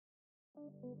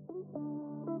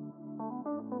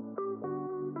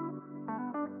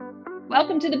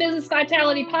Welcome to the Business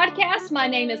Vitality Podcast. My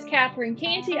name is Catherine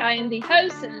Canty. I am the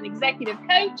host and an executive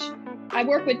coach. I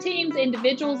work with teams,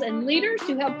 individuals, and leaders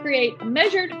to help create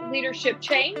measured leadership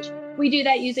change. We do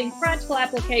that using practical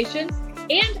applications,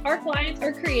 and our clients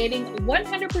are creating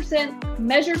 100%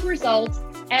 measured results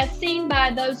as seen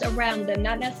by those around them.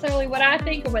 Not necessarily what I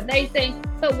think or what they think,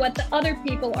 but what the other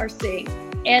people are seeing.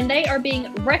 And they are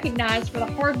being recognized for the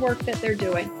hard work that they're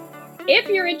doing. If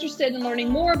you're interested in learning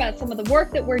more about some of the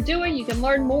work that we're doing, you can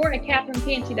learn more at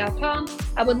catherinecanty.com.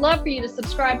 I would love for you to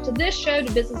subscribe to this show,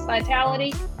 to Business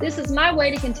Vitality. This is my way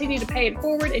to continue to pay it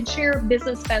forward and share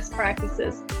business best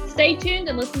practices. Stay tuned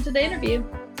and listen to the interview.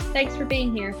 Thanks for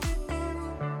being here.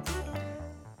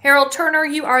 Harold Turner,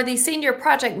 you are the Senior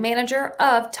Project Manager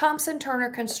of Thompson Turner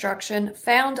Construction,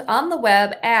 found on the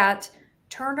web at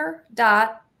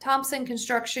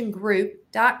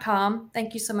turner.thompsonconstructiongroup.com.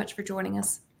 Thank you so much for joining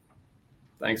us.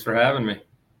 Thanks for having me.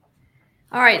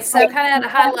 All right. So kind of at a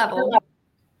high level,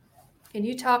 can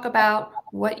you talk about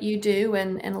what you do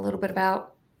and a little bit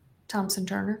about Thompson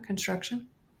Turner Construction?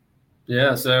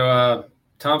 Yeah. So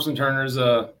Thompson Turner is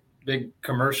a big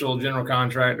commercial general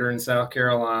contractor in South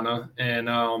Carolina. And,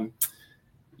 I'd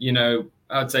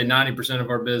say 90%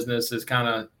 of our business is kind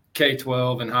of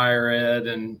K-12 and higher ed.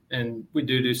 And we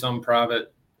do some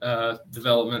private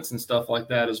developments and stuff like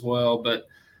that as well. But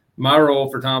my role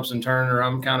for Thompson Turner,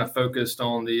 I'm kind of focused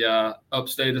on the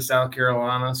upstate of South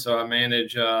Carolina. So I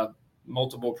manage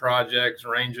multiple projects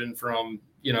ranging from,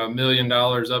 $1 million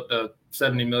up to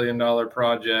 $70 million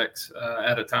projects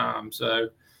at a time. So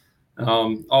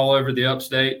all over the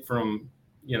upstate from,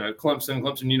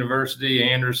 Clemson University,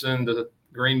 Anderson to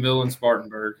Greenville and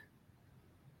Spartanburg.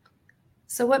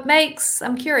 So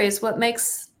I'm curious, what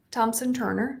makes Thompson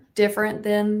Turner different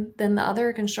than the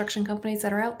other construction companies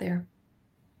that are out there?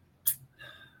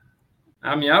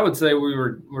 I mean, I would say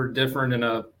we're different in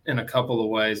a couple of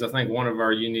ways. I think one of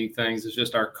our unique things is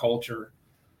just our culture.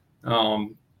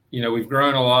 We've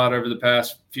grown a lot over the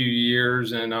past few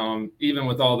years, and even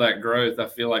with all that growth, I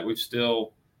feel like we've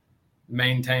still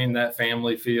maintained that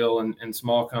family feel and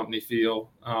small company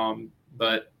feel.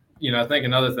 But I think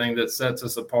another thing that sets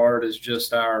us apart is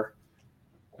just our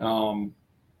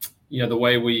the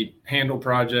way we handle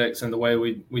projects and the way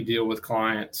we deal with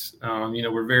clients.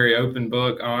 We're very open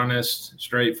book, honest,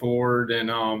 straightforward, and,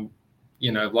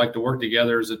 like to work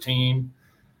together as a team.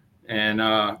 And,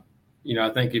 I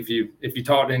think if you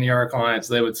talk to any of our clients,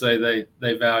 they would say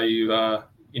they value,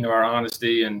 our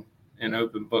honesty and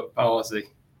open book policy.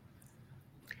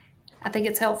 I think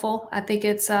it's helpful. I think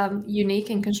it's unique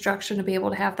in construction to be able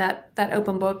to have that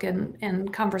open book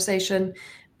and conversation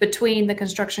between the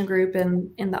construction group and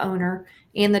the owner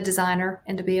and the designer,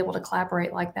 and to be able to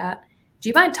collaborate like that. Do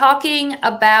you mind talking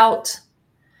about,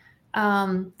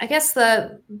 I guess,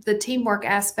 the teamwork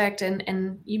aspect?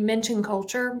 And you mentioned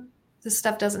culture. This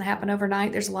stuff doesn't happen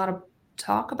overnight. There's a lot of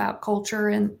talk about culture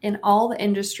in all the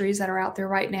industries that are out there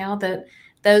right now, that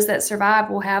those that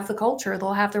survive will have the culture.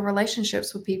 They'll have the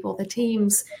relationships with people, the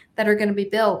teams that are going to be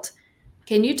built.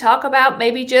 Can you talk about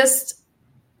maybe just,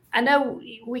 I know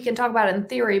we can talk about it in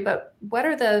theory, but what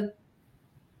are the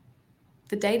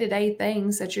day-to-day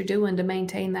things that you're doing to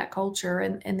maintain that culture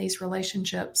and these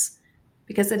relationships?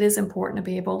 Because it is important to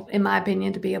be able, in my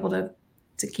opinion, to be able to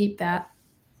keep that.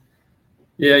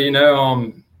 Yeah,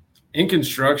 in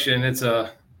construction, it's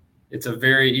a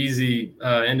very easy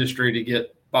industry to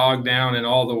get bogged down in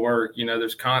all the work.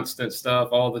 There's constant stuff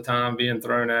all the time being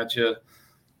thrown at you.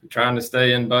 Trying to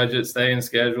stay in budget, stay in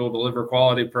schedule, deliver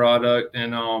quality product.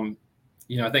 And,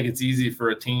 I think it's easy for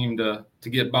a team to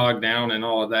get bogged down in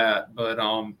all of that. But,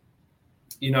 I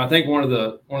think one of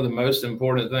the most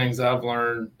important things I've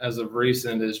learned as of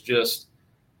recent is just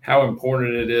how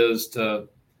important it is to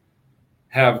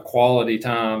have quality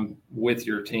time with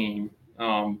your team.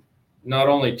 Not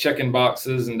only checking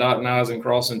boxes and dotting I's and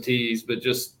crossing T's, but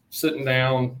just sitting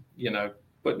down,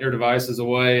 putting your devices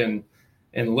away and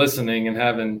listening and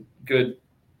having good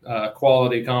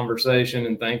quality conversation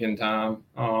and thinking time.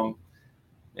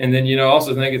 And then, I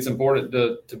also think it's important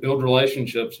to build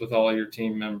relationships with all your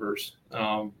team members,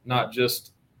 not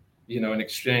just, an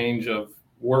exchange of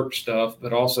work stuff,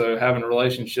 but also having a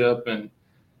relationship and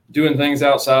doing things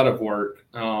outside of work,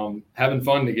 having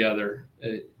fun together.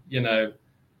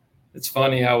 It's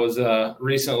funny. I was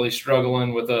recently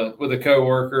struggling with a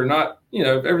coworker. Not,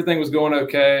 everything was going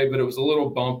okay, but it was a little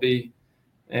bumpy.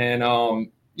 And,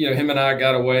 him and I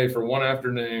got away for one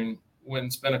afternoon, went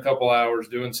and spent a couple hours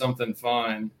doing something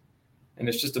fun. And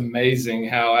it's just amazing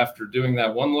how after doing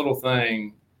that one little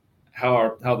thing,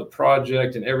 how the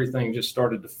project and everything just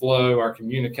started to flow. Our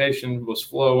communication was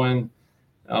flowing.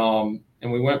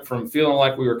 And we went from feeling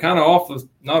like we were kind of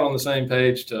not on the same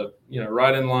page to,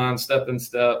 right in line, step in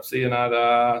step, seeing eye to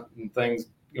eye, and things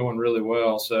going really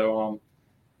well. So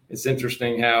it's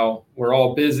interesting how we're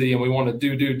all busy and we want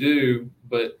to do,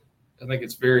 but I think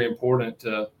it's very important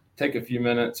to take a few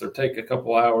minutes or take a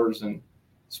couple hours and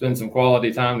spend some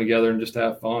quality time together and just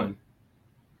have fun.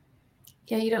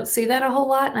 Yeah, you don't see that a whole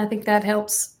lot. And I think that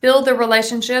helps build the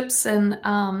relationships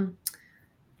and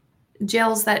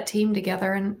gels that team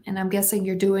together. And I'm guessing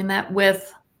you're doing that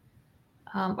with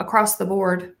across the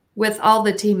board with all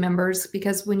the team members,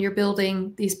 because when you're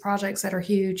building these projects that are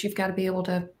huge, you've got to be able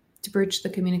to bridge the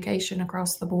communication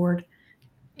across the board.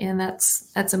 And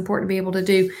that's important to be able to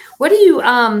do. What do you,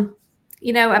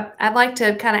 I'd like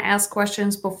to kind of ask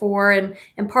questions before,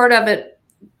 and part of it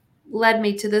led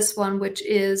me to this one, which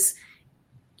is,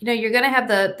 you're going to have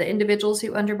the individuals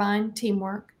who undermine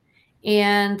teamwork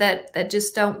and that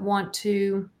just don't want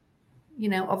to,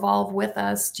 evolve with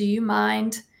us. Do you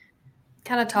mind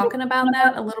kind of talking about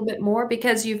that a little bit more?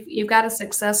 Because you've got a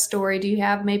success story. Do you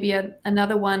have maybe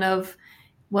another one of,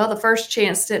 well, the first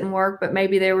chance didn't work, but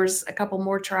maybe there was a couple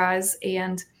more tries?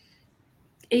 And,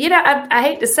 I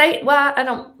hate to say it. Well, I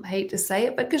don't hate to say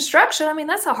it, but construction, I mean,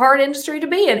 that's a hard industry to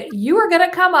be in. You are going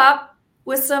to come up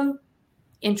with some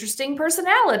interesting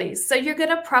personalities. So you're going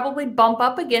to probably bump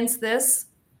up against this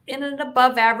in an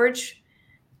above average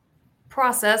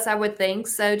process, I would think.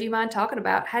 So do you mind talking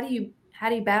about how do you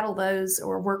battle those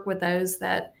or work with those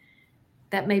that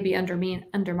may be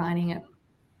undermining it?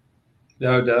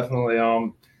 No, definitely.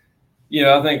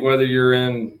 I think whether you're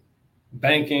in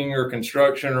banking or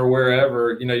construction or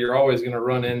wherever, you're always going to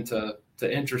run into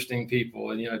interesting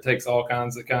people, and it takes all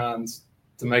kinds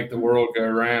to make the world go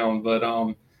round. But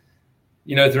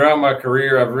throughout my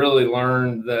career, I've really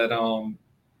learned that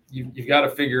you've got to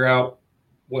figure out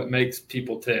what makes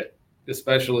people tick,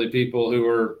 especially people who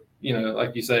are,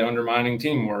 like you say, undermining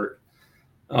teamwork.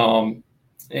 And,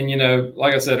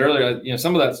 like I said earlier,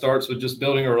 some of that starts with just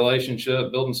building a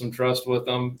relationship, building some trust with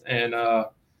them. And,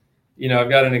 I've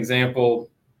got an example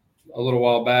a little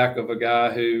while back of a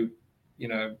guy who,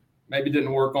 maybe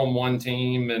didn't work on one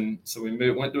team. And so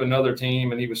we went to another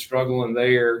team and he was struggling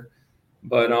there.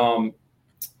 But,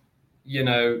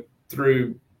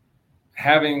 through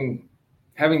having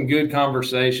good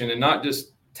conversation and not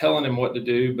just telling him what to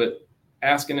do, but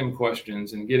asking him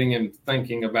questions and getting him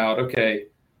thinking about, okay,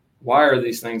 why are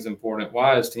these things important?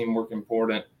 Why is teamwork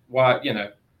important? Why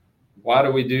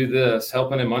do we do this?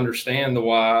 Helping him understand the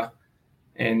why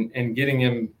and getting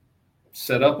him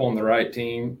set up on the right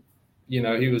team. He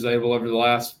was able over the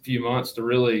last few months to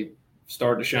really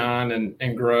start to shine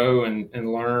and grow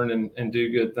and learn and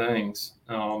do good things.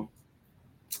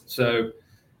 So,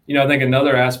 I think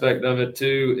another aspect of it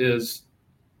too is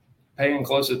paying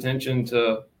close attention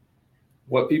to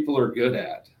what people are good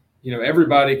at.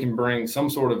 Everybody can bring some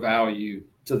sort of value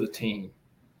to the team.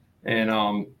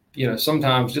 And,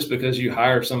 sometimes just because you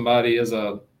hire somebody as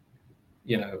a,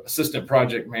 assistant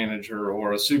project manager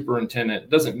or a superintendent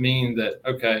doesn't mean that,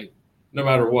 okay, no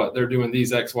matter what, they're doing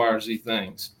these X, Y, or Z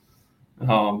things. I've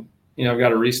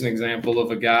got a recent example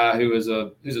of a guy who's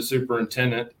a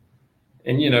superintendent.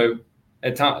 And,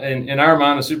 in our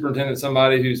mind, a superintendent is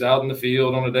somebody who's out in the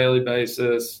field on a daily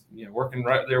basis, working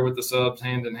right there with the subs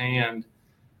hand in hand.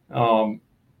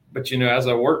 But, as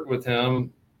I worked with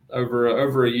him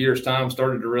over a year's time,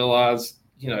 started to realize,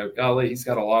 golly, he's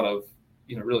got a lot of,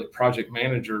 really project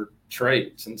manager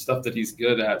traits and stuff that he's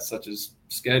good at, such as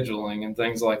scheduling and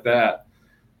things like that.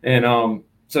 And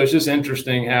so it's just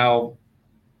interesting how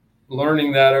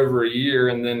learning that over a year,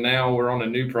 and then now we're on a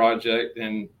new project,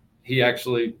 and he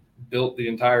actually built the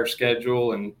entire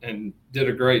schedule and did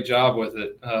a great job with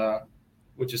it,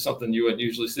 which is something you wouldn't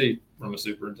usually see from a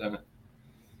superintendent.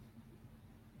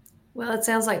 Well, it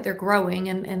sounds like they're growing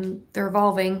and they're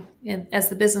evolving, and as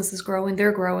the business is growing,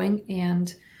 they're growing.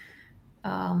 And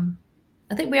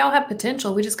I think we all have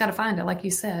potential. We just got to find it. Like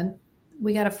you said,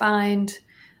 we got to find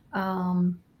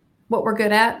what we're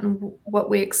good at and what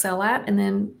we excel at, and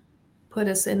then put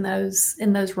us in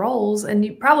those roles. And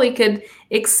you probably could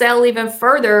excel even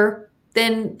further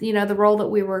than, the role that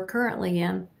we were currently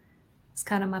in. It's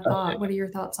kind of my thought. What are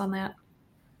your thoughts on that?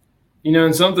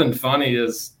 And something funny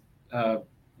is,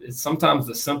 it's sometimes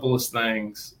the simplest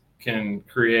things can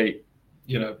create,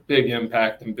 big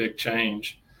impact and big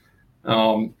change.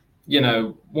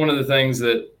 One of the things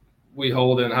that we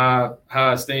hold in high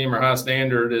esteem or high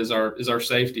standard is our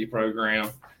safety program.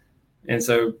 And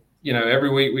so, every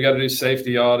week we got to do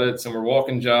safety audits, and we're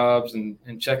walking jobs and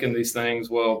checking these things.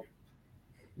 Well,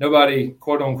 nobody,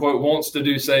 quote unquote, wants to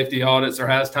do safety audits or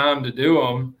has time to do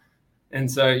them. And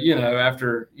so,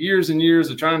 after years and years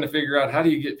of trying to figure out how do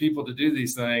you get people to do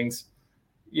these things,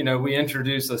 we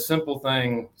introduce a simple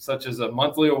thing such as a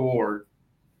monthly award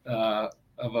of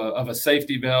a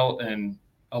safety belt and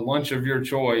a lunch of your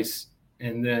choice,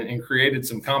 and created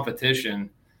some competition.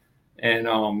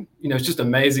 And, it's just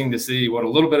amazing to see what a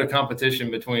little bit of competition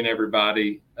between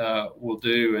everybody will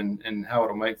do and how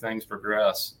it'll make things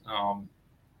progress.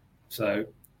 So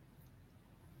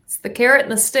it's the carrot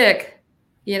and the stick,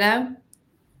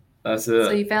 That's it.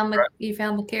 So you found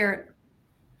the carrot.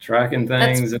 Tracking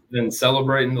things and then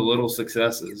celebrating the little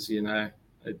successes,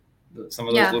 some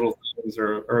of those little things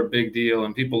are a big deal,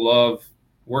 and people love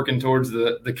working towards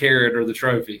the carrot or the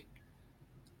trophy.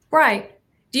 Right.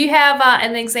 Do you have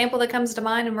an example that comes to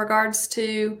mind in regards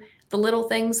to the little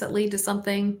things that lead to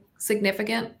something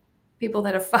significant? People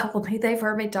that have followed me, they've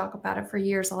heard me talk about it for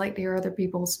years. I like to hear other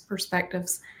people's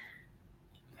perspectives.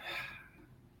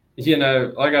 One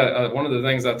of the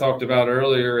things I talked about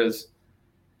earlier is,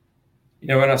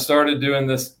 when I started doing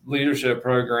this leadership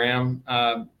program,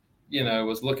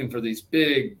 was looking for these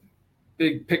big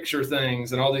picture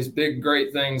things and all these big,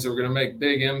 great things that were going to make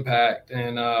big impact.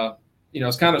 And, I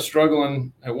was kind of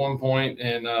struggling at one point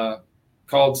and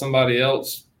called somebody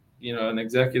else, an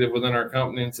executive within our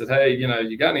company, and said, "Hey,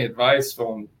 you got any advice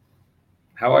on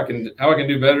how I can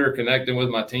do better connecting with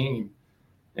my team?"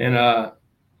 And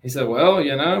he said, "Well,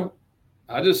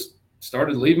 I just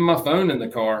started leaving my phone in the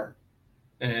car."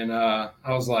 And I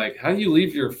was like, "How do you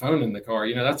leave your phone in the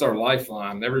car? That's our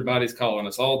lifeline. Everybody's calling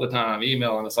us all the time,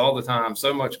 emailing us all the time,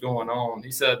 so much going on."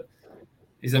 He said,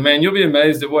 "Man, you'll be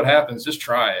amazed at what happens. Just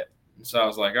try it." And so I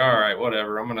was like, "All right,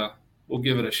 whatever. We'll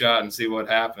give it a shot and see what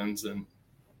happens." And,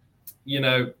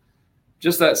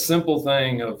 just that simple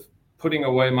thing of putting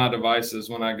away my devices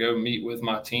when I go meet with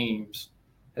my teams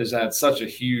has had such a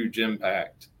huge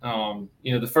impact.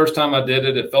 The first time I did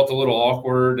it, it felt a little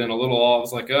awkward and a little off. I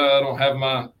was like, "Oh, I don't have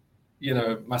my,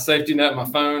 my safety net, my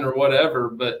phone or whatever."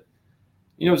 But,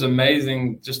 it was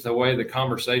amazing just the way the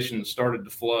conversation started to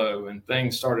flow and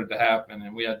things started to happen.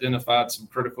 And we identified some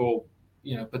critical,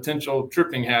 potential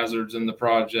tripping hazards in the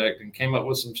project and came up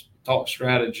with some talk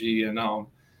strategy. And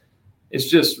it's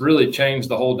just really changed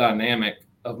the whole dynamic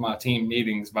of my team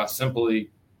meetings by simply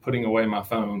putting away my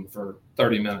phone for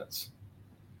 30 minutes.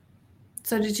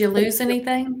 So did you lose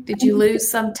anything? Did you lose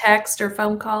some text or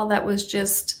phone call that was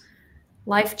just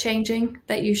life-changing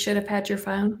that you should have had your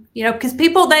phone? Because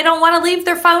people, they don't want to leave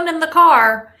their phone in the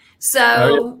car.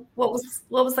 So what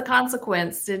was the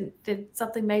consequence? Did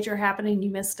something major happen and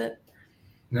you missed it?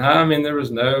 No, there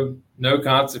was no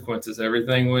consequences.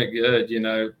 Everything went good.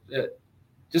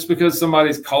 Just because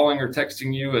somebody's calling or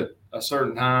texting you at a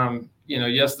certain time,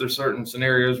 yes, there's certain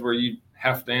scenarios where you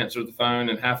have to answer the phone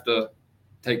and have to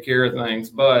take care of things.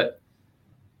 But,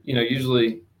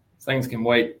 usually things can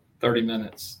wait 30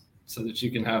 minutes so that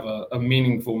you can have a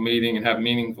meaningful meeting and have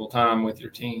meaningful time with your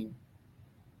team.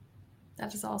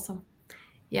 That is awesome.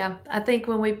 Yeah. I think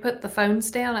when we put the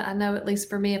phones down, I know at least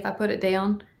for me, if I put it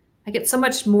down, I get so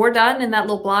much more done in that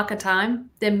little block of time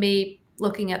than me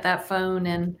looking at that phone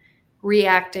and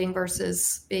reacting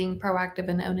versus being proactive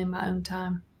and owning my own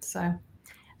time. So I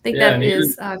think that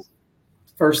is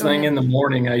first thing in the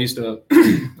morning. I used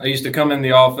to come in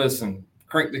the office and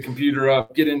crank the computer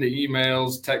up, get into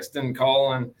emails, texting,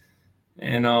 calling.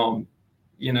 And,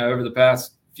 over the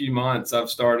past few months, I've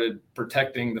started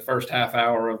protecting the first half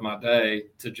hour of my day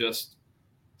to just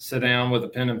sit down with a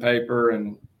pen and paper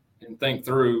and think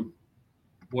through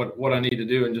what I need to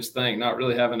do and just think, not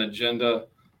really have an agenda.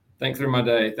 Think through my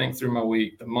day, think through my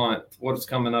week, the month, what's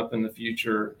coming up in the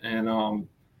future. And,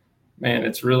 man,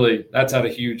 that's had a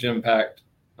huge impact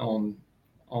on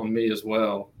me as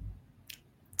well.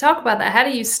 Talk about that. How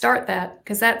do you start that?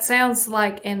 Because that sounds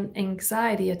like an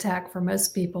anxiety attack for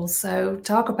most people. So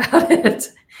talk about it.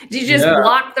 Do you just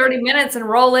block 30 minutes and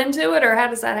roll into it, or how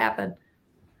does that happen?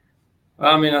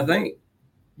 I think,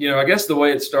 I guess the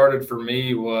way it started for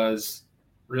me was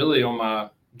really on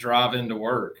my drive into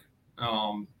work.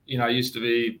 I used to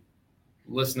be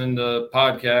listening to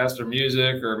podcasts or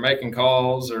music or making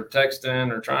calls or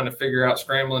texting or trying to figuring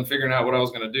out what I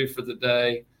was going to do for the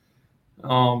day.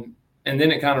 And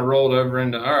then it kind of rolled over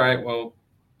into, all right, well,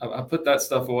 I put that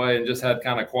stuff away and just had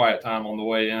kind of quiet time on the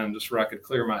way in, just where I could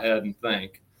clear my head and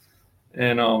think.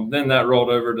 And then that rolled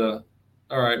over to,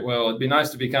 all right, well, it'd be nice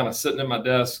to be kind of sitting at my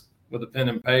desk with a pen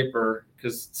and paper,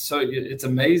 because it's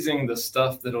amazing the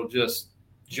stuff that'll just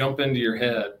jump into your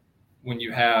head when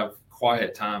you have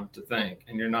quiet time to think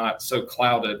and you're not so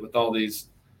clouded with all these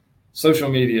social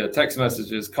media, text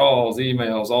messages, calls,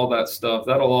 emails, all that stuff.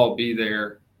 That'll all be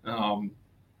there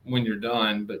when you're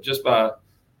done. But just by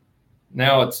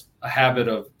now, it's a habit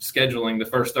of scheduling the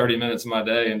first 30 minutes of my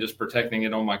day and just protecting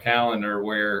it on my calendar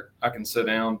where I can sit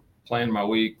down, plan my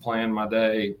week, plan my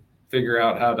day, figure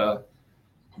out how to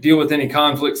deal with any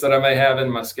conflicts that I may have in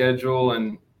my schedule,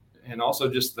 and also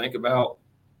just think about,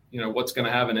 what's going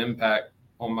to have an impact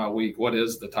on my week. What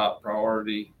is the top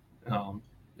priority?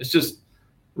 It's just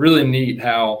really neat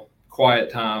how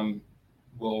quiet time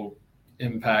will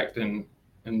impact and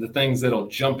the things that'll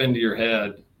jump into your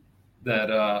head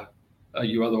that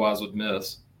you otherwise would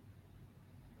miss.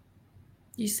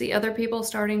 You see other people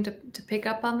starting to pick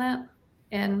up on that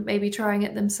and maybe trying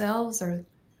it themselves, or?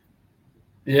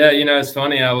 Yeah, it's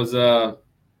funny. I was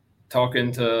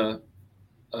talking to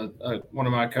one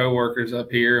of my coworkers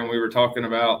up here, and we were talking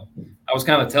about, I was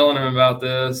kind of telling him about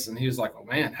this, and he was like, "Oh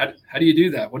man, how do you do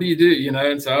that? What do you do?"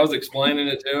 And so I was explaining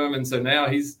it to him, and so now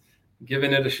he's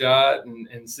giving it a shot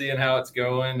and seeing how it's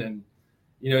going. And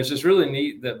it's just really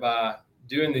neat that by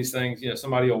doing these things,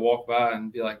 somebody will walk by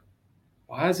and be like,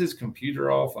 "Why is his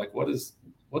computer off? Like, what's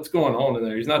going on in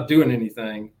there? He's not doing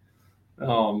anything."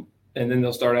 And then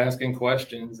they'll start asking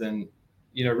questions, and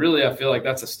really, I feel like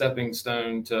that's a stepping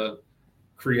stone to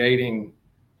creating,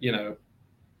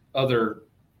 other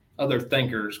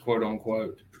thinkers, quote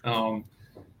unquote.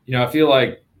 I feel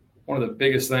like one of the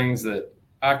biggest things that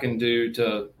I can do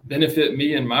to benefit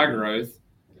me and my growth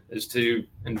is to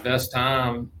invest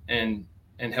time and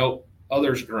help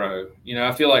others grow.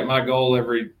 I feel like my goal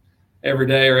every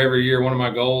day or every year, one of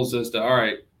my goals is to, all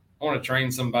right, I want to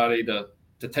train somebody to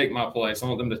take my place. I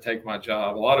want them to take my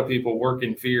job. A lot of people work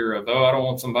in fear of, I don't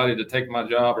want somebody to take my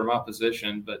job or my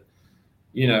position. But,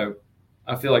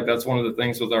 I feel like that's one of the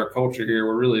things with our culture here.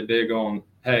 We're really big on,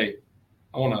 hey,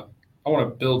 I want to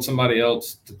build somebody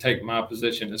else to take my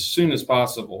position as soon as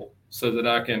possible so that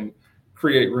I can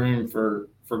create room for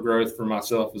growth for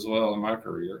myself as well in my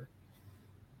career.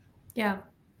 Yeah.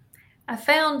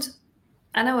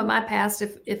 I know in my past,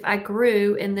 if I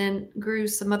grew and then grew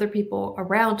some other people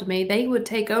around me, they would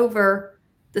take over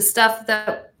the stuff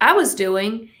that I was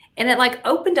doing. And it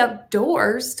opened up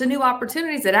doors to new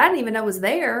opportunities that I didn't even know was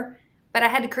there. But I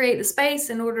had to create the space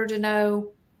in order to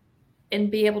know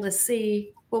and be able to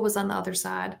see what was on the other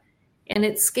side. And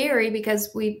it's scary because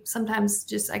we sometimes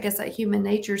just, I guess, that human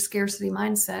nature scarcity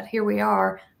mindset. Here we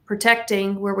are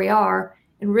protecting where we are.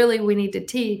 And really, we need to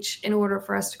teach in order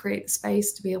for us to create the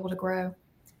space to be able to grow.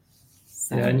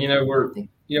 So, yeah, and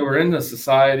we're in the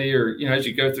society, or as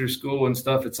you go through school and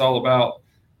stuff, it's all about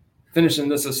finishing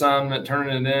this assignment,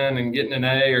 turning it in, and getting an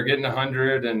A or getting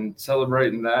 100 and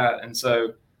celebrating that. And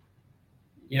so,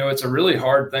 it's a really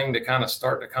hard thing to kind of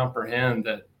start to comprehend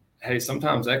that, hey,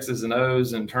 sometimes X's and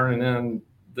O's and turning in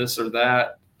this or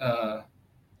that.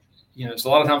 So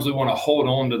a lot of times we want to hold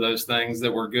on to those things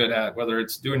that we're good at, whether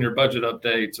it's doing your budget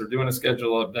updates or doing a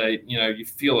schedule update. You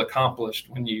feel accomplished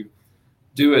when you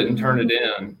do it and turn it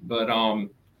in. But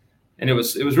and it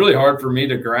was really hard for me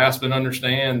to grasp and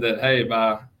understand that, hey,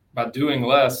 by doing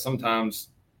less, sometimes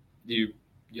you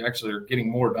actually are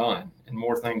getting more done and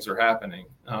more things are happening.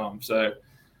 So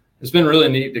it's been really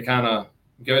neat to kind of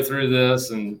go through this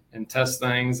and test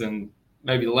things and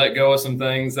maybe let go of some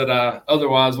things that I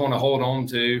otherwise want to hold on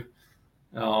to,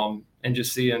 and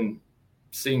just seeing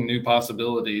new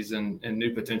possibilities and new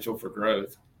potential for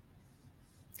growth.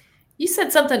 You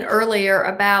said something earlier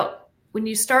about when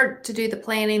you start to do the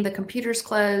planning, the computer's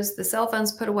closed, the cell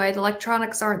phone's put away, the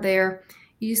electronics aren't there.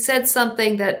 You said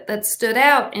something that stood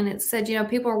out, and it said,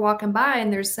 people are walking by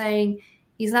and they're saying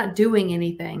he's not doing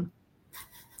anything.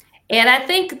 And I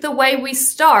think the way we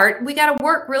start, we got to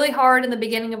work really hard in the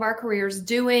beginning of our careers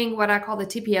doing what I call the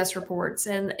TPS reports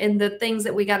and the things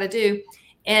that we got to do.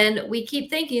 And we keep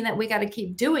thinking that we got to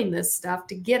keep doing this stuff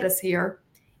to get us here.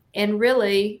 And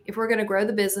really, if we're going to grow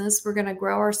the business, we're going to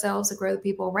grow ourselves and grow the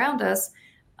people around us,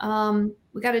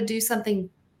 we got to do something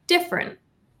different.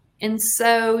 And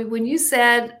so when you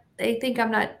said they think I'm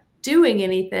not doing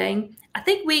anything, I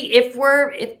think if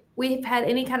we've had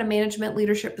any kind of management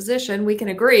leadership position, we can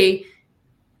agree,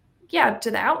 yeah, to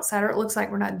the outsider, it looks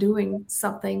like we're not doing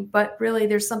something, but really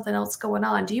there's something else going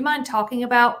on. Do you mind talking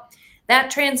about that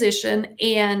transition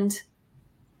and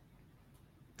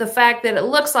the fact that it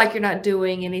looks like you're not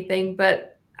doing anything,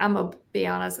 but I'm going to be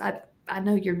honest, I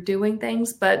know you're doing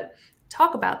things, but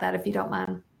talk about that if you don't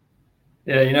mind.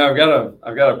 Yeah, I've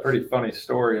got a pretty funny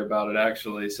story about it,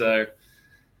 actually. So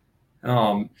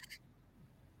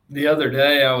the other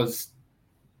day I was,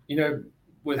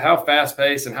 with how fast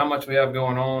paced and how much we have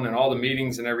going on and all the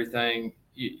meetings and everything,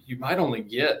 you might only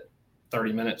get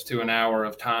 30 minutes to an hour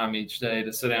of time each day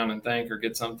to sit down and think or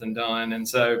get something done. And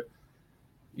so,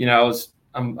 I was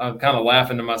I'm kind of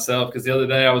laughing to myself because the other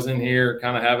day I was in here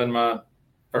kind of having my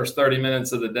first 30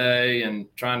 minutes of the day and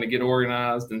trying to get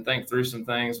organized and think through some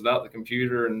things without the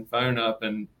computer and phone up.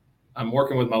 And I'm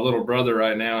working with my little brother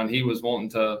right now, and he was wanting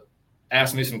to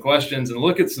ask me some questions and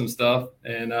look at some stuff.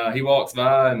 And he walks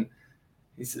by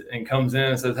and comes in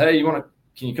and says, "Hey,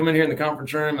 can you come in here in the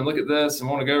conference room and look at this and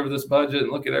want to go over this budget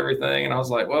and look at everything?" And I was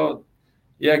like, "Well,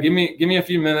 yeah, give me a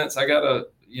few minutes. I gotta,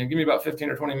 give me about 15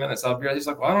 or 20 minutes. I'll be right." He's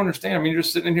like, "Well, I don't understand. I mean, you're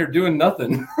just sitting in here doing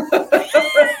nothing."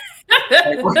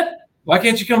 Like, why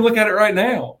can't you come look at it right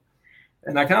now?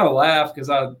 And I kind of laugh because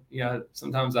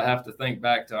sometimes I have to think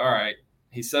back to, all right,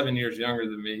 he's 7 years younger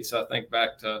than me. So I think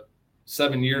back to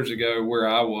 7 years ago where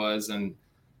I was. And,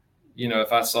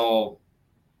 if I saw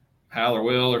Hal or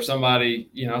Will or somebody,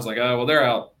 I was like, oh, well, they're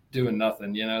out doing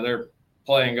nothing. They're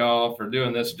playing golf or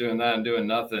doing this, doing that, and doing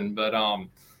nothing. But,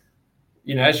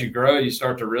 as you grow, you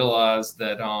start to realize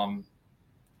that,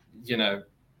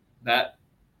 that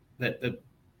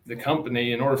the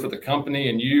company, in order for the company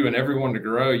and you and everyone to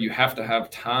grow, you have to have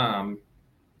time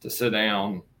to sit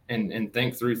down and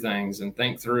think through things and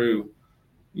think through,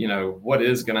 what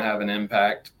is going to have an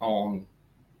impact on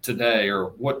today,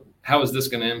 or how is this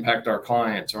going to impact our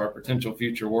clients or our potential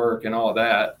future work and all of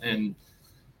that. And,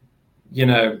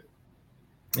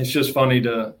 it's just funny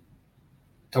to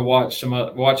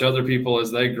watch other people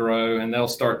as they grow, and they'll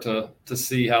start to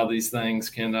see how these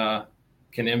things can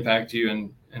impact you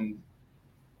and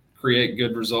create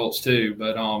good results too.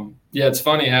 But it's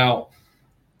funny how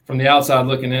from the outside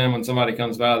looking in, when somebody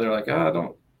comes by, they're like,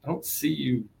 oh, I don't see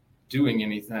you doing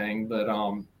anything. But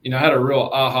I had a real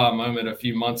aha moment a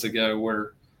few months ago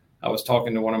where I was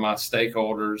talking to one of my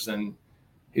stakeholders, and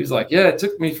he was like, yeah, it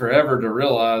took me forever to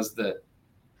realize that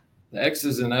the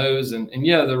X's and O's and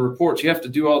the reports, you have to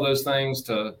do all those things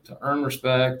to earn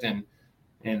respect and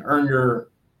earn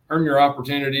your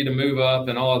opportunity to move up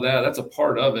and all of that. That's a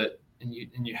part of it. And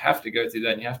you have to go through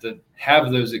that, and you have to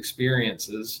have those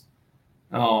experiences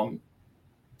to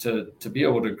be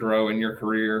able to grow in your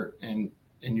career, and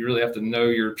you really have to know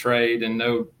your trade and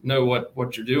know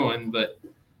what you're doing. But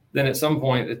then at some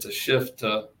point it's a shift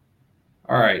to,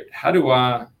 all right, how do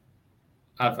I've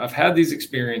had these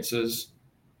experiences.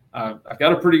 I've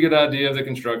got a pretty good idea of the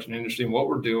construction industry and what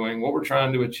we're doing, what we're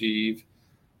trying to achieve,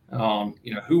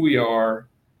 who we are.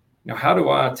 How do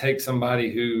I take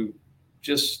somebody who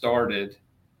just started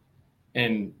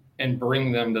and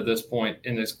bring them to this point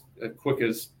in as quick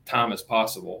as time as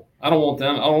possible? I don't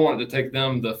want it to take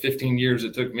them the 15 years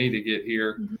it took me to get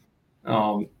here.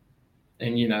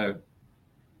 Mm-hmm.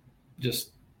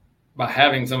 Just by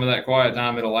having some of that quiet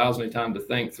time, it allows me time to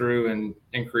think through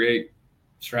and create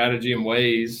strategy and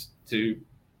ways to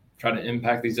try to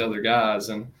impact these other guys.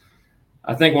 And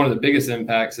I think one of the biggest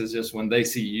impacts is just when they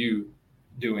see you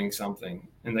doing something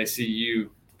and they see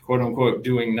you, quote unquote,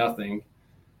 doing nothing,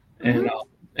 and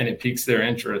it piques their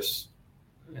interest,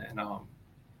 and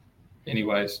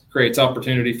anyways, creates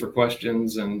opportunity for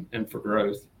questions and for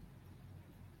growth.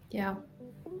 Yeah.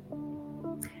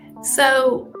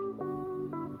 So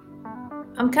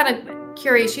I'm kind of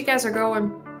curious, you guys are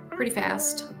growing pretty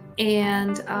fast,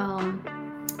 and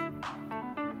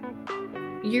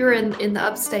you're in the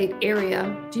upstate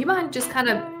area. Do you mind just kind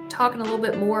of talking a little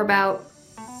bit more about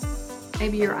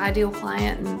maybe your ideal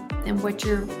client and what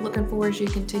you're looking for as you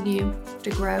continue to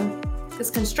grow?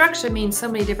 Because construction means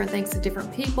so many different things to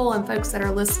different people, and folks that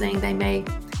are listening, they may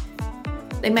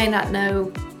not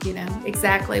know,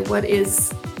 exactly what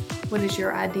is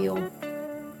your ideal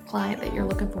client that you're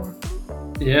looking for.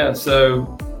 Yeah.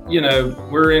 So,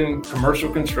 we're in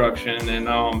commercial construction, and,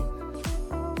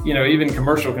 even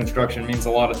commercial construction means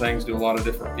a lot of things to a lot of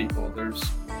different people. There's,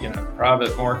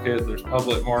 private market, there's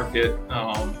public market,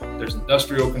 there's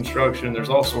industrial construction, there's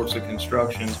all sorts of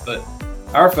constructions, but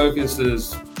our focus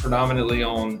is predominantly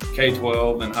on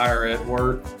K-12 and higher ed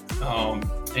work.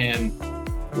 And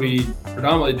we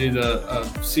predominantly do the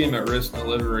CM at risk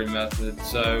delivery method.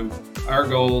 So our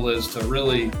goal is to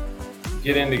really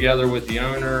get in together with the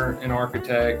owner and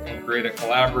architect and create a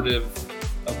collaborative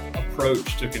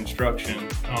approach to construction.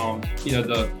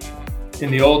 In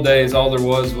the old days, all there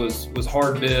was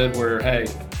hard bid, where, hey,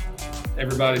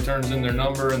 everybody turns in their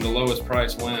number and the lowest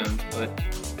price wins. But,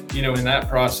 in that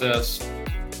process,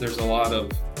 there's a lot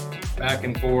of back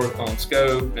and forth on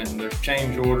scope, and there's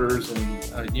change orders,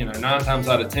 and, 9 times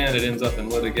out of 10, it ends up in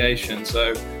litigation.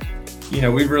 So,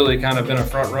 we've really kind of been a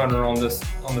front runner on the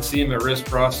CM at risk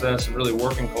process, and really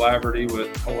working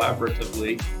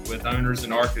collaboratively with owners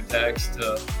and architects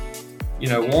to,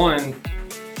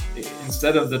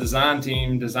 instead of the design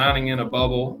team designing in a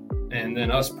bubble and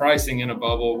then us pricing in a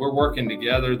bubble, we're working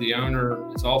together. The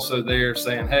owner is also there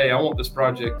saying, hey, I want this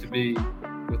project to be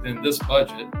within this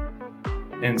budget.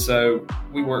 And so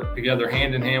we work together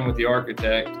hand in hand with the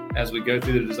architect as we go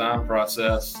through the design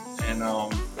process and,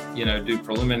 do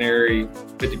preliminary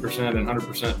 50% and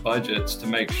 100% budgets to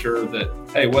make sure that,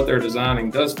 hey, what they're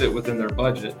designing does fit within their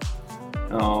budget,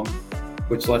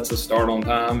 which lets us start on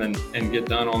time and get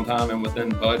done on time and within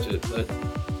budget. But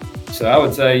so I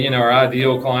would say, our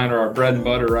ideal client or our bread and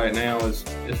butter right now is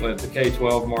like the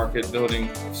K-12 market, building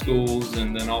schools,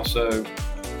 and then also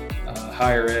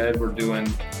higher ed.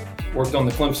 Worked on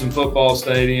the Clemson football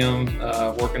stadium,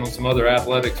 working on some other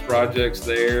athletics projects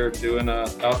there,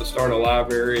 about to start a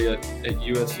library at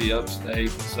USC Upstate.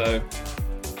 So,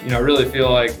 I really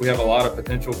feel like we have a lot of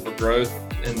potential for growth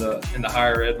in the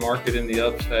higher ed market in the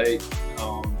Upstate,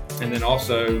 and then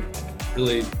also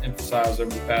really emphasized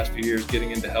over the past few years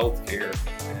getting into healthcare,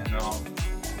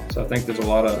 and so I think there's a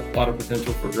lot of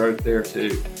potential for growth there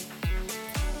too.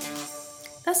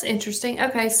 That's interesting.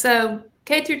 Okay, so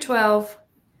K through 12.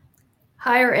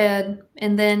 Higher ed,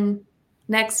 and then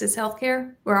next is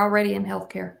healthcare. We're already in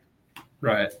healthcare.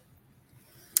 Right.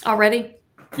 Already?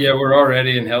 Yeah, we're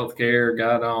already in healthcare.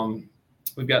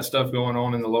 We've got stuff going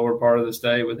on in the lower part of the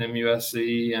state with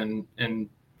MUSC and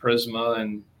Prisma,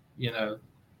 and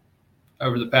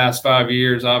over the past 5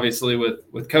 years, obviously with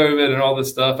COVID and all this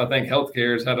stuff, I think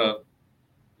healthcare has had a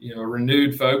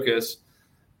renewed focus,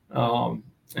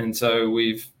 and so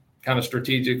we've kind of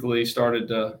strategically started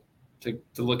to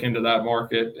look into that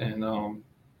market and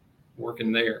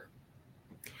working there.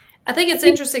 I think it's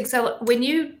interesting. So when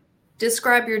you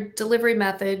describe your delivery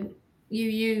method, you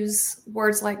use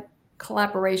words like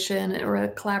collaboration or a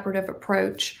collaborative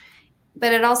approach,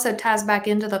 but it also ties back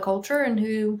into the culture and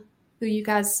who you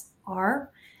guys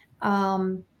are.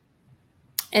 And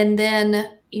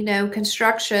then,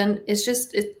 construction is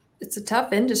just, it's a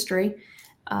tough industry.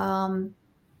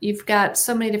 You've got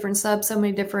so many different subs, so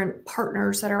many different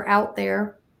partners that are out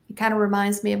there. It kind of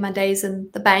reminds me of my days in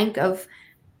the bank of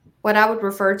what I would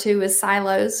refer to as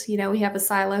silos. We have a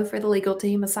silo for the legal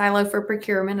team, a silo for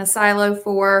procurement, a silo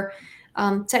for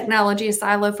technology, a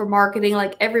silo for marketing.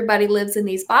 Like everybody lives in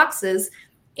these boxes,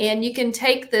 and you can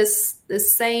take this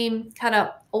same kind of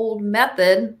old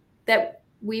method that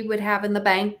we would have in the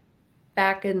bank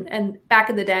back in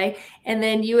the day, and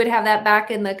then you would have that back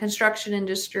in the construction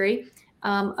industry.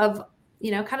 Of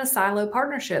kind of silo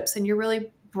partnerships, and you're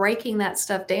really breaking that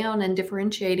stuff down and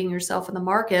differentiating yourself in the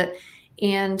market,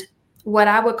 and what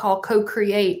I would call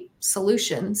co-create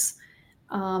solutions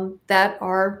that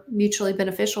are mutually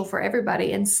beneficial for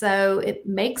everybody. And so it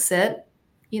makes it,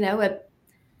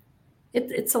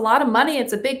 it's a lot of money.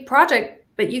 It's a big project,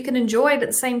 but you can enjoy it at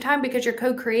the same time because you're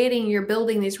co-creating, you're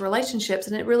building these relationships,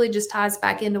 and it really just ties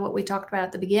back into what we talked about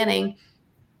at the beginning,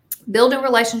 building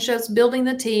relationships, building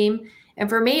the team. And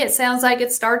for me, it sounds like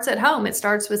it starts at home. It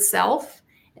starts with self,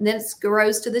 and then it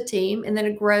grows to the team, and then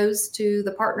it grows to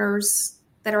the partners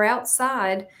that are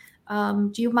outside.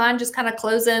 Do you mind just kind of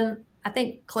closing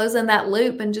that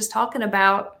loop and just talking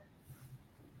about,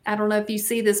 I don't know if you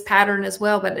see this pattern as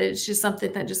well, but it's just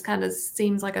something that just kind of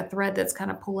seems like a thread that's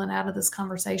kind of pulling out of this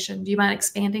conversation. Do you mind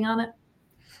expanding on it?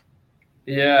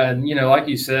 Yeah. And, like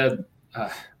you said,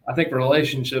 I think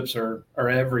relationships are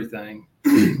everything.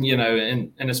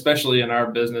 And especially in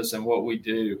our business and what we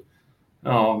do,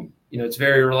 it's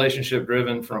very relationship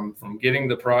driven from getting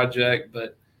the project.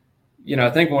 But, I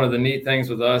think one of the neat things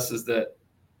with us is that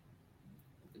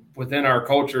within our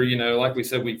culture, like we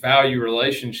said, we value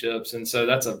relationships. And so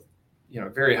that's a,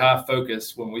 very high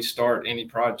focus when we start any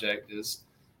project is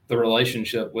the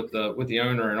relationship with the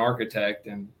owner and architect.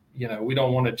 And, we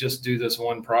don't want to just do this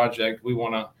one project. We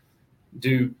want to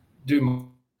do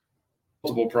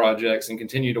multiple projects and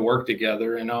continue to work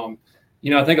together. And,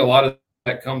 I think a lot of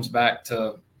that comes back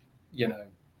to,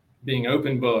 being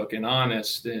open book and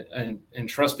honest and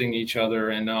trusting each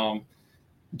other and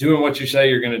doing what you say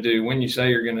you're going to do when you say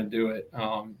you're going to do it.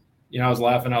 I was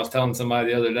laughing. I was telling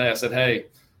somebody the other day, I said, hey,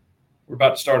 we're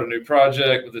about to start a new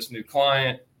project with this new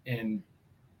client. And,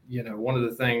 one of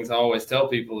the things I always tell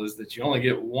people is that you only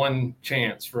get one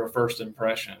chance for a first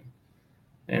impression.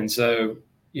 And so,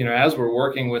 as we're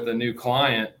working with a new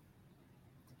client,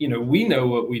 we know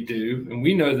what we do and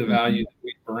we know the value that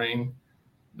we bring,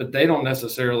 but they don't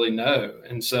necessarily know.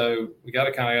 And so we got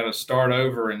to start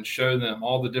over and show them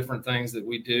all the different things that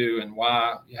we do and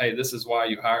why, hey, this is why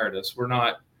you hired us. We're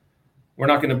not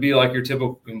going to be like your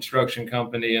typical construction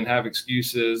company and have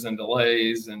excuses and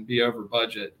delays and be over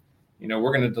budget.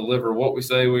 We're going to deliver what we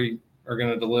say we are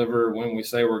going to deliver when we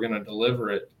say we're going to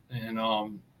deliver it. And,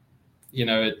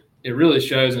 it really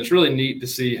shows, and it's really neat to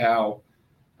see how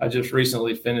I just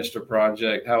recently finished a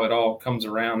project, how it all comes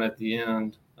around at the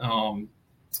end, and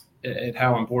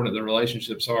how important the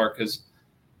relationships are. Because,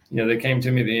 you know, they came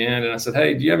to me at the end and I said,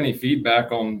 hey, do you have any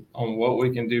feedback on what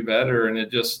we can do better? And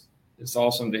it's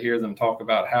awesome to hear them talk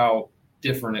about how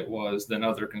different it was than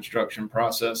other construction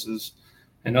processes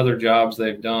and other jobs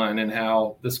they've done, and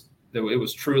how it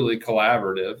was truly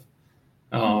collaborative.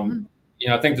 You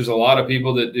know, I think there's a lot of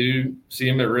people that do see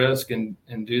them at risk and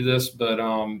do this, but,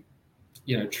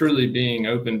 you know, truly being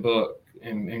open book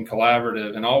and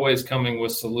collaborative and always coming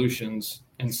with solutions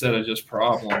instead of just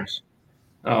problems,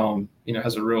 you know,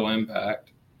 has a real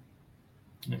impact.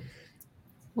 Yeah.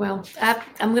 Well,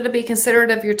 I'm going to be considerate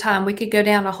of your time. We could go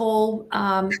down a whole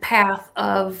path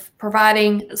of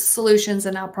providing solutions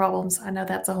and not problems. I know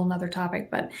that's a whole nother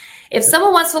topic, but if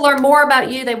someone wants to learn more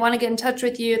about you, they want to get in touch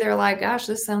with you, they're like, gosh,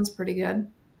 this sounds pretty good.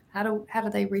 How do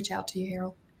they reach out to you,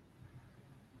 Harold?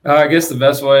 I guess the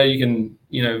best way, you can,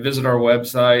 you know, visit our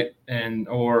website,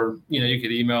 or, you know, you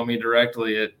could email me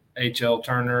directly at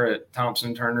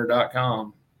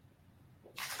hlturner@thompsonturner.com.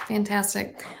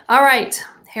 Fantastic. All right,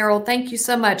 Harold, thank you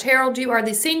so much. Harold, you are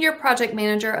the Senior Project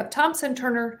Manager of Thompson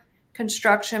Turner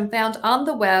Construction, found on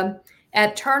the web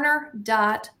at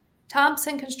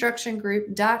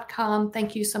turner.thompsonconstructiongroup.com.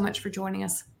 Thank you so much for joining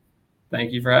us.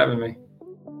 Thank you for having me.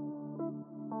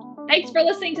 Thanks for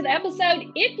listening to the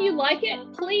episode. If you like it,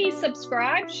 please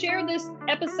subscribe, share this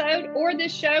episode or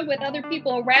this show with other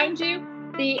people around you.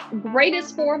 The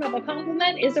greatest form of a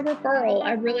compliment is a referral.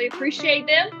 I really appreciate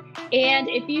them. And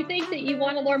if you think that you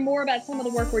want to learn more about some of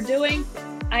the work we're doing,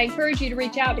 I encourage you to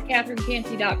reach out to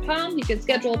CatherineCanty.com. You can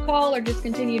schedule a call or just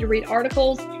continue to read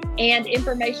articles and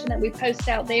information that we post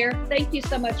out there. Thank you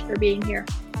so much for being here.